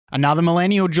Another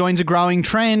millennial joins a growing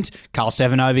trend. Karl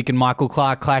Stefanovic and Michael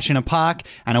Clark clash in a park,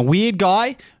 and a weird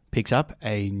guy picks up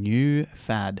a new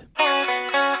fad.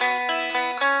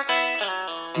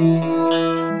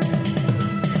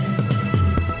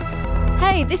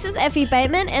 Hey, this is Effie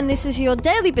Bateman, and this is your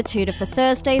Daily Batuta for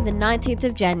Thursday, the 19th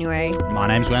of January. My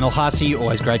name's Wendell Hussey.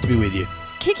 Always great to be with you.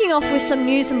 Kicking off with some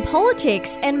news and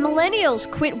politics, and millennials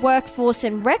quit workforce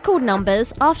in record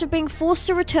numbers after being forced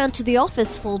to return to the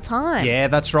office full-time. Yeah,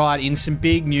 that's right. In some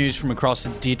big news from across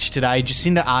the ditch today,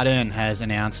 Jacinda Ardern has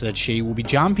announced that she will be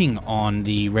jumping on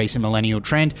the recent millennial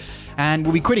trend and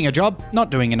will be quitting her job, not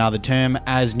doing another term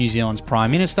as New Zealand's Prime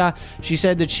Minister. She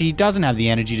said that she doesn't have the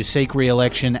energy to seek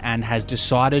re-election and has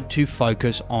decided to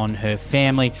focus on her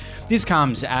family. This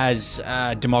comes as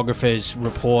demographers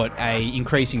report a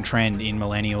increasing trend in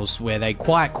millennials where they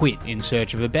quiet quit in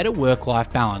search of a better work-life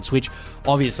balance, which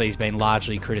obviously has been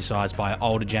largely criticised by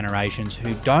older generations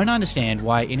who don't understand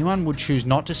why anyone would choose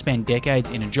not to spend decades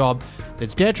in a job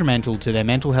that's detrimental to their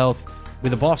mental health,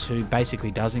 with a boss who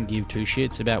basically doesn't give two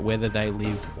shits about whether they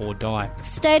live or die.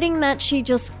 Stating that she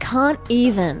just can't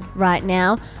even right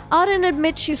now, Ardern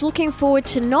admits she's looking forward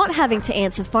to not having to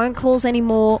answer phone calls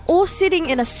anymore or sitting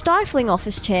in a stifling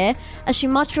office chair, as she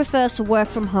much prefers to work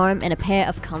from home in a pair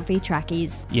of comfy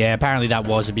trackies. Yeah, apparently that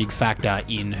was a big factor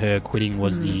in her quitting,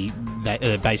 was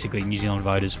basically New Zealand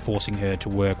voters forcing her to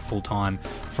work full-time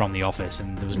from the office,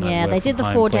 and there was no Yeah, work they did the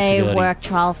from home 4-day flexibility. work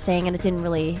trial thing, and it didn't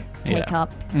really take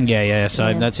up. Yeah, so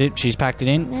Yeah. that's it. She's packed it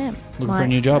in. Yeah, Looking for a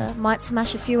new job. Might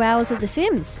smash a few hours of The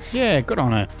Sims. Yeah, good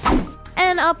on her.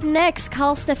 And up next,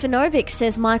 Karl Stefanovic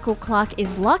says Michael Clark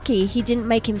is lucky he didn't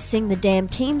make him sing the damn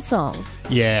team song.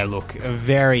 Yeah, look, a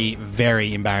very,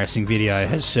 very embarrassing video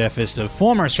has surfaced of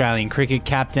former Australian cricket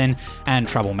captain and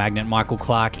trouble magnet Michael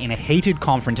Clark in a heated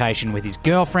confrontation with his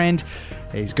girlfriend's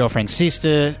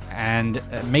sister, and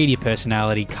media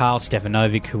personality Karl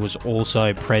Stefanovic, who was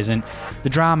also present. The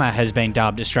drama has been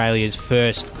dubbed Australia's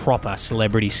first proper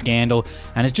celebrity scandal,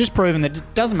 and has just proven that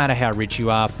it doesn't matter how rich you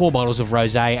are, 4 bottles of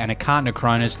rosé and a carton of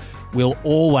Coronas will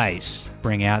always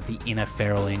bring out the inner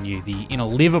feral in you, the inner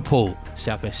Liverpool,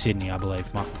 Southwest Sydney, I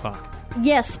believe, Michael Clark.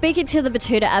 Yes, speaking to the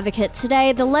Batuta Advocate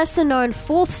today, the lesser-known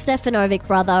fourth Stefanovic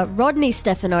brother, Rodney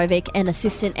Stefanovic, an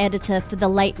assistant editor for the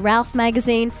late Ralph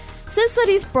magazine, says that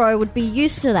his bro would be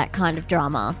used to that kind of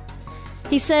drama.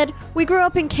 He said, "We grew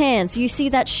up in Cairns. You see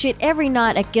that shit every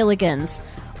night at Gilligan's."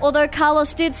 Although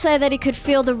Carlos did say that he could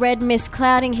feel the red mist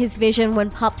clouding his vision when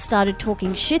Pup started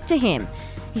talking shit to him.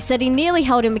 He said he nearly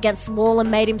held him against the wall and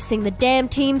made him sing the damn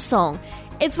team song.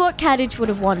 It's what Kadich would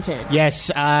have wanted. Yes,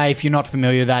 if you're not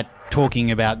familiar with that,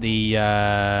 talking about the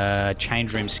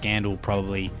change room scandal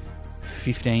probably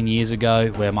 15 years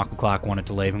ago, where Michael Clark wanted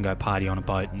to leave and go party on a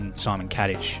boat, and Simon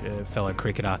Kadich, a fellow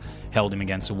cricketer, held him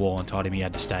against the wall and told him he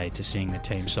had to stay to sing the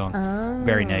team song. Oh.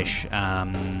 Very niche.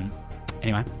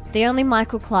 Anyway. The only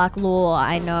Michael Clark lore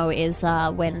I know is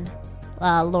when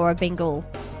Laura Bingle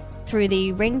threw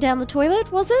the ring down the toilet,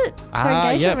 was it? Her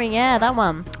engagement yep. ring, yeah, that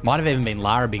one. Might have even been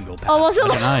Lara Bingle, perhaps. Oh, was it?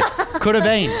 I don't know. Could have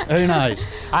been. Who knows?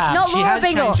 Not she Laura has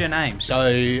Bingle. changed her name, so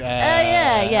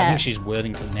yeah. I think she's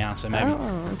Worthington now, so maybe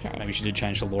okay. maybe she did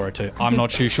change to Laura too. I'm not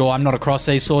too sure. I'm not across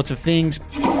these sorts of things.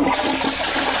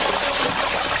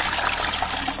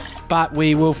 But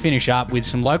we will finish up with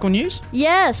some local news.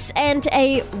 Yes, and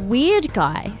a weird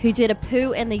guy who did a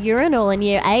poo in the urinal in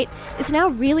year 8 is now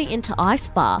really into ice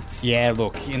baths. Yeah,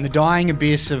 look, in the dying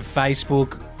abyss of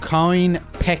Facebook, Cohen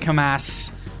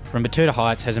Pekamas from Batuta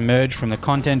Heights has emerged from the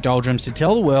content doldrums to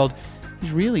tell the world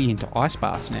he's really into ice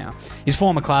baths now. His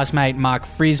former classmate Mark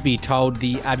Frisbee told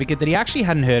The Advocate that he actually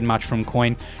hadn't heard much from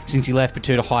Coyne since he left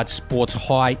Batuta Heights Sports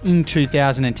High in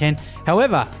 2010.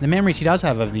 However, the memories he does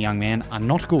have of the young man are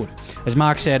not good. As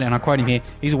Mark said, and I quote him here,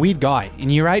 he's a weird guy.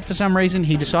 In year 8, for some reason,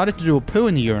 he decided to do a poo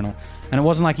in the urinal, and it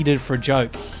wasn't like he did it for a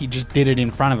joke. He just did it in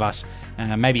front of us.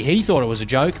 Maybe he thought it was a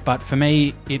joke, but for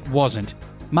me, it wasn't.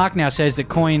 Mark now says that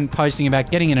Coyne posting about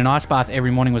getting in an ice bath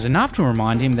every morning was enough to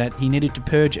remind him that he needed to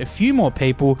purge a few more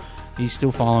people he's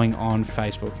still following on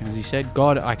Facebook. And as he said,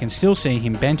 God, I can still see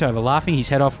him bent over laughing his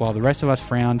head off while the rest of us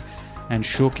frowned and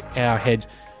shook our heads.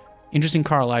 Interesting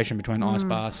correlation between ice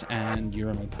baths and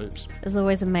urinal poops. There's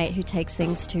always a mate who takes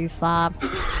things too far.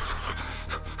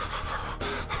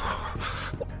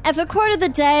 And for quote of the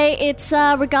day, it's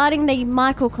regarding the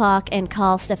Michael Clark and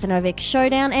Karl Stefanovic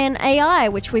showdown and AI,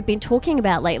 which we've been talking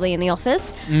about lately in the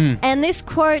office. And this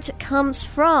quote comes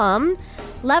from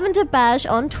Lavender Baj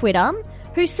on Twitter,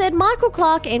 who said Michael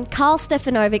Clark and Karl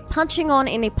Stefanovic punching on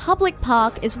in a public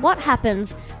park is what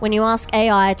happens when you ask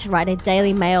AI to write a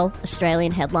Daily Mail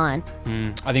Australian headline.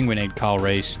 I think we need Carl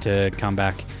Rees to come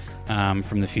back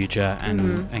from the future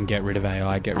and get rid of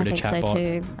AI, get rid of think so chatbot,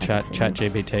 too. chat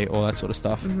GPT, all that sort of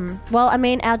stuff. Well, I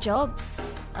mean, our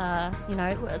jobs,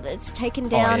 it's taken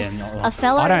down a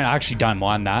fellow. I actually don't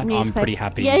mind that. I'm pretty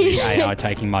happy with the AI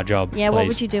taking my job. Yeah, please. what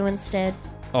would you do instead?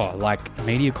 Oh, like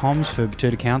media comms for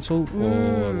Batuta Council,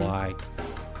 or like,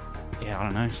 I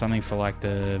don't know, something for like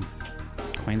the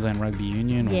Queensland Rugby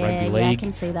Union or Rugby League. Yeah, I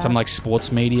can see that. Some like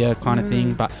sports media kind of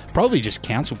thing, but probably just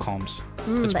council comms.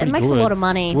 That's It pretty makes good. a lot of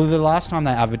money. Well, the last time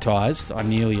they advertised, I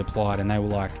nearly applied, and they were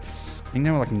like, I think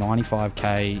they were like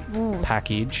 95k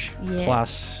package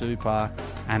plus super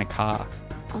and a car.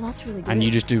 Oh, that's really good. And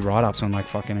you just do write-ups on like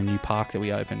fucking a new park that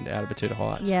we opened out of Batuta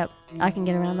Heights. Yep, I can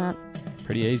get around that.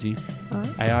 Pretty easy.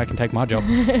 Right. AI can take my job.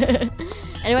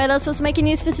 Anyway, that's what's making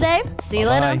news for today. See you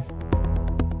later.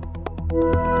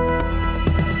 Bye.